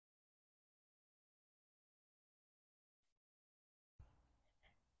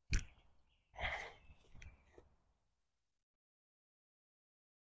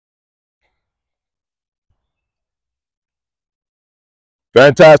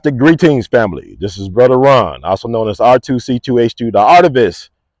Fantastic greetings, family. This is Brother Ron, also known as R2C2H2, the Artivist.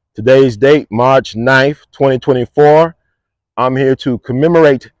 Today's date, March 9th, 2024. I'm here to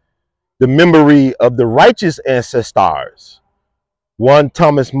commemorate the memory of the righteous AnceSTARs. One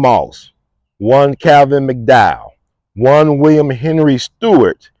Thomas Moss, one Calvin McDowell, one William Henry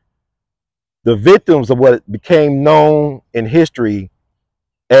Stewart, the victims of what became known in history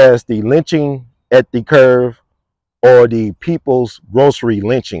as the lynching at the curve, or the People's Grocery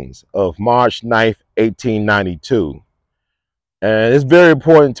lynchings of March 9th, 1892. And it's very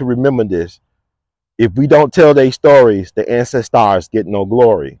important to remember this. If we don't tell their stories, the AnceSTARs get no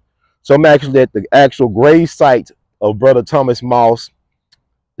glory. So I'm actually at the actual grave site of Brother Thomas Moss.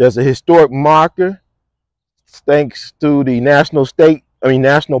 There's a historic marker thanks to the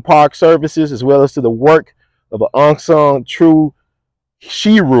National Park Services, as well as to the work of an unsung true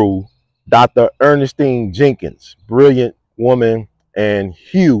shero, Dr. Ernestine Jenkins, brilliant woman and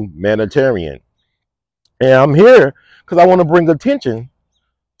humanitarian. And I'm here because I want to bring attention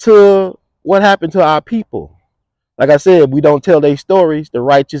to what happened to our people. Like I said, if we don't tell their stories, the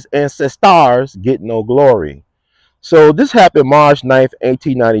righteous AnceSTARs get no glory. So this happened March 9th,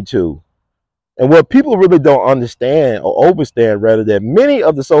 1892. And what people really don't understand, or overstand rather, that many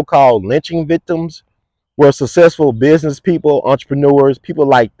of the so-called lynching victims were successful business people, entrepreneurs, people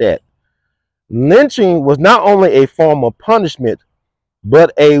like that. Lynching was not only a form of punishment,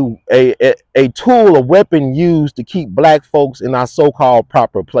 but a tool, a weapon used to keep black folks in our so-called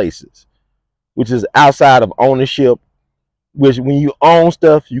proper places, which is outside of ownership, which when you own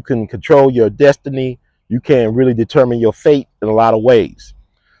stuff, you can control your destiny. You can really determine your fate in a lot of ways.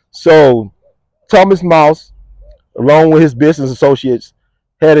 So Thomas Moss, along with his business associates,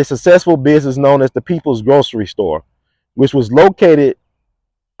 had a successful business known as the People's Grocery Store, which was located,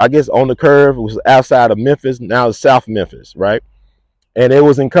 I guess, on the curve. It was outside of Memphis, now it's South Memphis, right? And it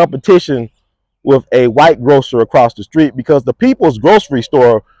was in competition with a white grocer across the street, because the People's Grocery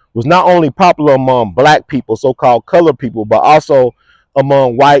Store was not only popular among black people, so-called colored people, but also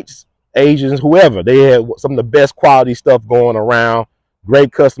among whites, Asians, whoever. They had some of the best quality stuff going around,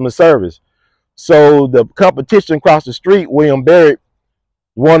 great customer service. So the competition across the street, William Barrett,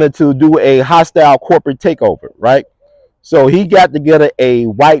 wanted to do a hostile corporate takeover, right? So he got together a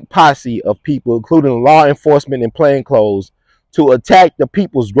white posse of people, including law enforcement in plain clothes, to attack the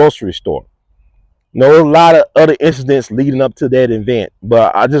People's Grocery Store. You know, there were a lot of other incidents leading up to that event,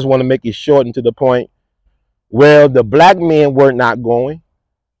 but I just want to make it short and to the point. Well, the black men were not going.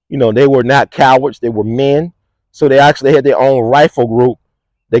 You know, they were not cowards. They were men. So they actually had their own rifle group.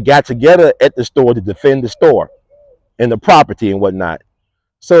 They got together at the store to defend the store and the property and whatnot.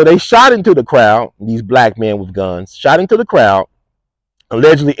 So they shot into the crowd, these black men with guns, shot into the crowd,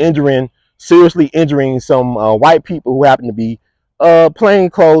 allegedly seriously injuring some white people who happened to be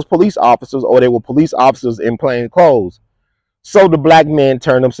plainclothes police officers, or they were police officers in plain clothes. So the black men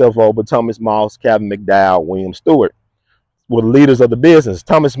turned themselves over. Thomas Moss, Calvin McDowell, William Stewart were the leaders of the business.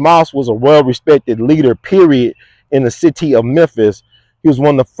 Thomas Moss was a well-respected leader, period, in the city of Memphis. He was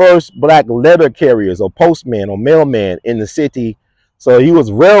one of the first black letter carriers or postman or mailman in the city. So he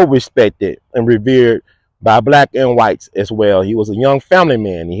was well respected and revered by black and whites as well. He was a young family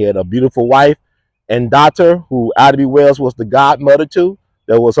man. He had a beautiful wife and daughter, who Ida B. Wells was the godmother to.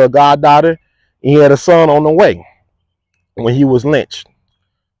 That was her goddaughter. He had a son on the way when he was lynched.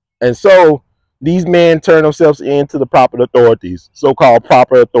 And so these men turned themselves into the proper authorities, so-called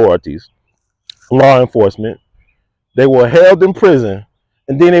proper authorities, law enforcement. They were held in prison,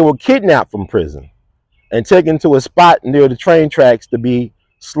 and then they were kidnapped from prison and taken to a spot near the train tracks to be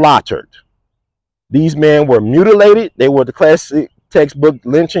slaughtered. These men were mutilated. They were the classic textbook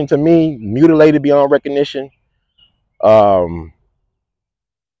lynching to me, mutilated beyond recognition. Calvin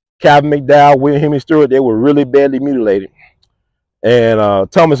McDowell, William Henry Stewart, they were really badly mutilated. And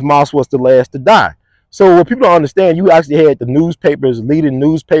Thomas Moss was the last to die. So what people don't understand, you actually had the newspapers, leading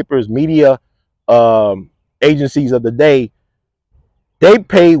newspapers, media agencies of the day, they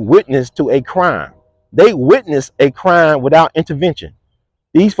paid witness to a crime. They witnessed a crime without intervention.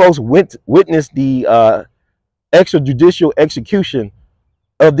 These folks witnessed the extrajudicial execution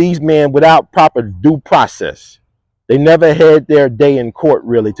of these men without proper due process. They never had their day in court,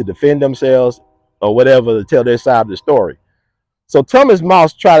 really, to defend themselves or whatever, to tell their side of the story. So Thomas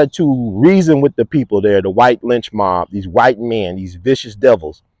Moss tried to reason with the people there, the white lynch mob, these white men, these vicious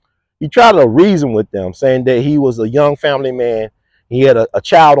devils. He tried to reason with them, saying that he was a young family man. He had a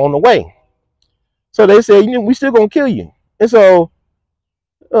child on the way. So they said, you know, we still gonna kill you. And so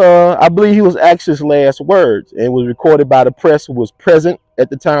I believe he was asked his last words, and it was recorded by the press who was present at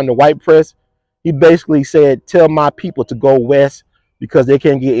the time, the white press. He basically said, tell my people to go west because they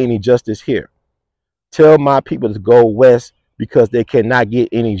can't get any justice here. Tell my people to go west because they cannot get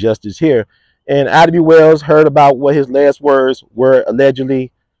any justice here. And Ida B. Wells heard about what his last words were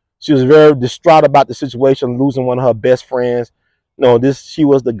allegedly. She was very distraught about the situation, losing one of her best friends. She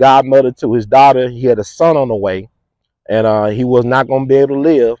was the godmother to his daughter. He had a son on the way, and he was not going to be able to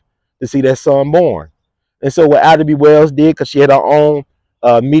live to see that son born. And so what Ida B. Wells did, because she had her own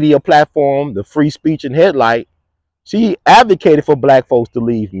media platform, the Free Speech and Headlight, she advocated for black folks to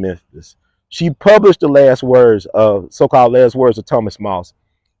leave Memphis. She published the last words of so-called last words of Thomas Moss,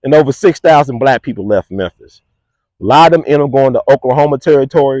 and over 6,000 black people left Memphis. A lot of them ended up going to Oklahoma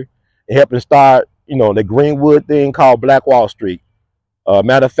territory and helping start, the Greenwood thing called Black Wall Street.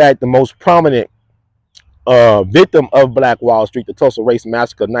 Matter of fact, the most prominent victim of Black Wall Street, the Tulsa Race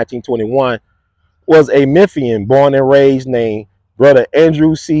Massacre of 1921, was a Memphian born and raised named Brother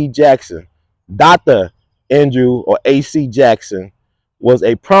Andrew C. Jackson. Dr. Andrew, or A.C. Jackson, was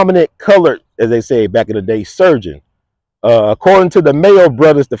a prominent colored, as they say back in the day, surgeon. According to the Mayo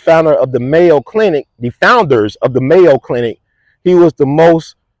brothers, the founders of the Mayo Clinic, he was the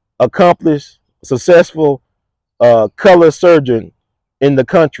most accomplished, successful color surgeon in the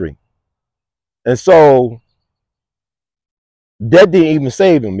country. And so that didn't even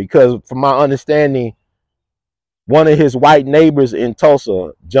save him, because from my understanding, one of his white neighbors in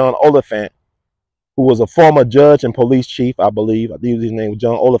Tulsa, John Oliphant, who was a former judge and police chief, I believe his name was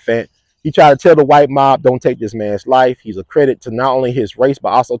John Oliphant, he tried to tell the white mob, don't take this man's life. He's a credit to not only his race,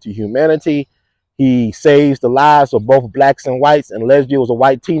 but also to humanity. He saves the lives of both blacks and whites, and allegedly it was a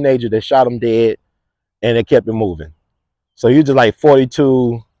white teenager that shot him dead, and it kept him moving. So he was just like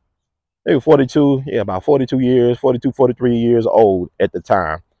 42, maybe 42, about 42 years, 42, 43 years old at the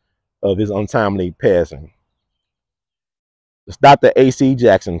time of his untimely passing. It's Dr. A.C.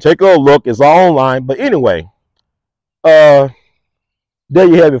 Jackson. Take a look. It's all online. But anyway, there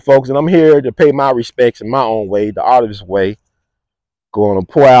you have it, folks. And I'm here to pay my respects in my own way, the artist's way. Going to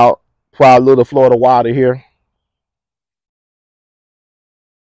pour out a little Florida water here.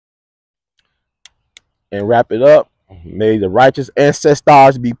 And wrap it up. May the righteous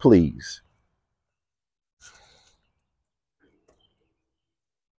AnceSTARs be pleased.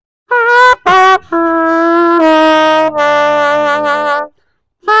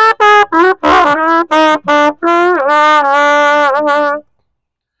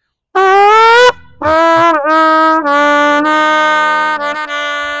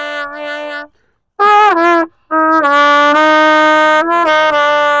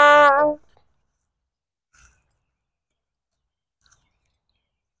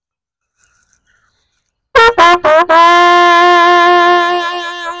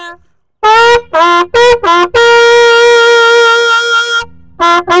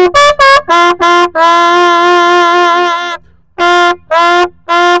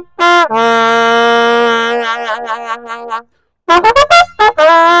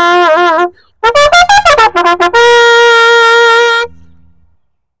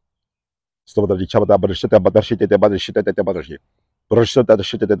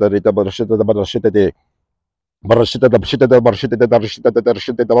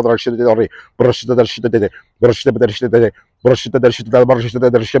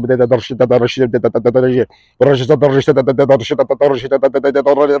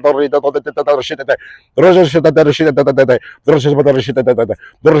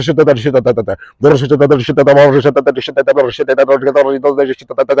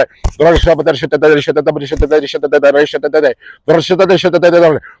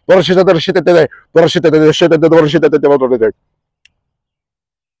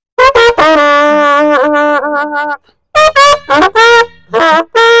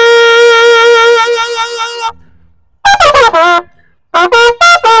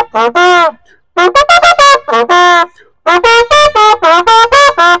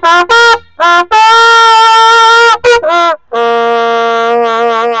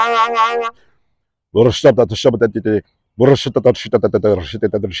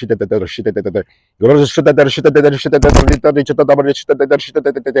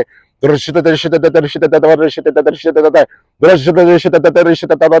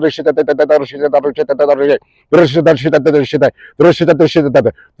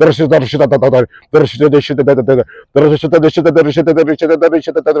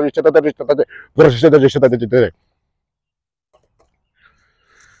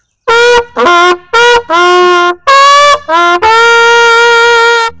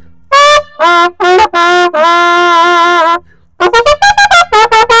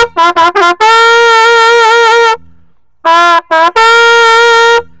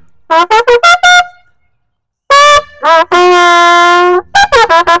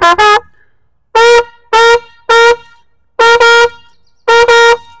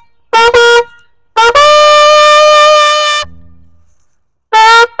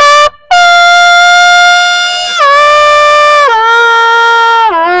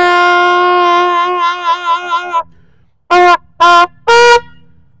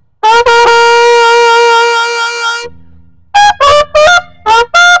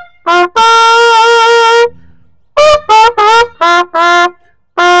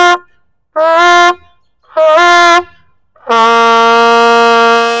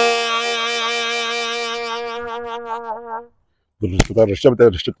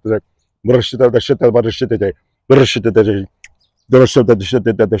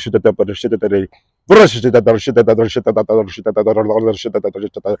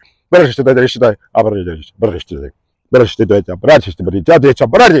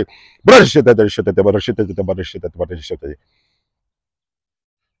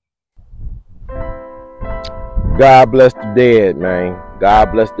 God bless the dead, man.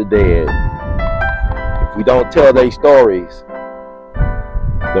 God bless the dead. If we don't tell their stories,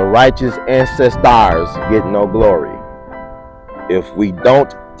 the righteous AnceSTARs get no glory. If we don't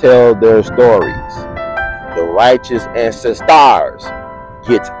tell their stories, the righteous AnceSTARs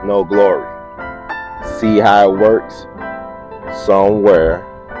get no glory. See how it works? Somewhere,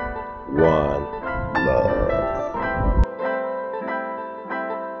 one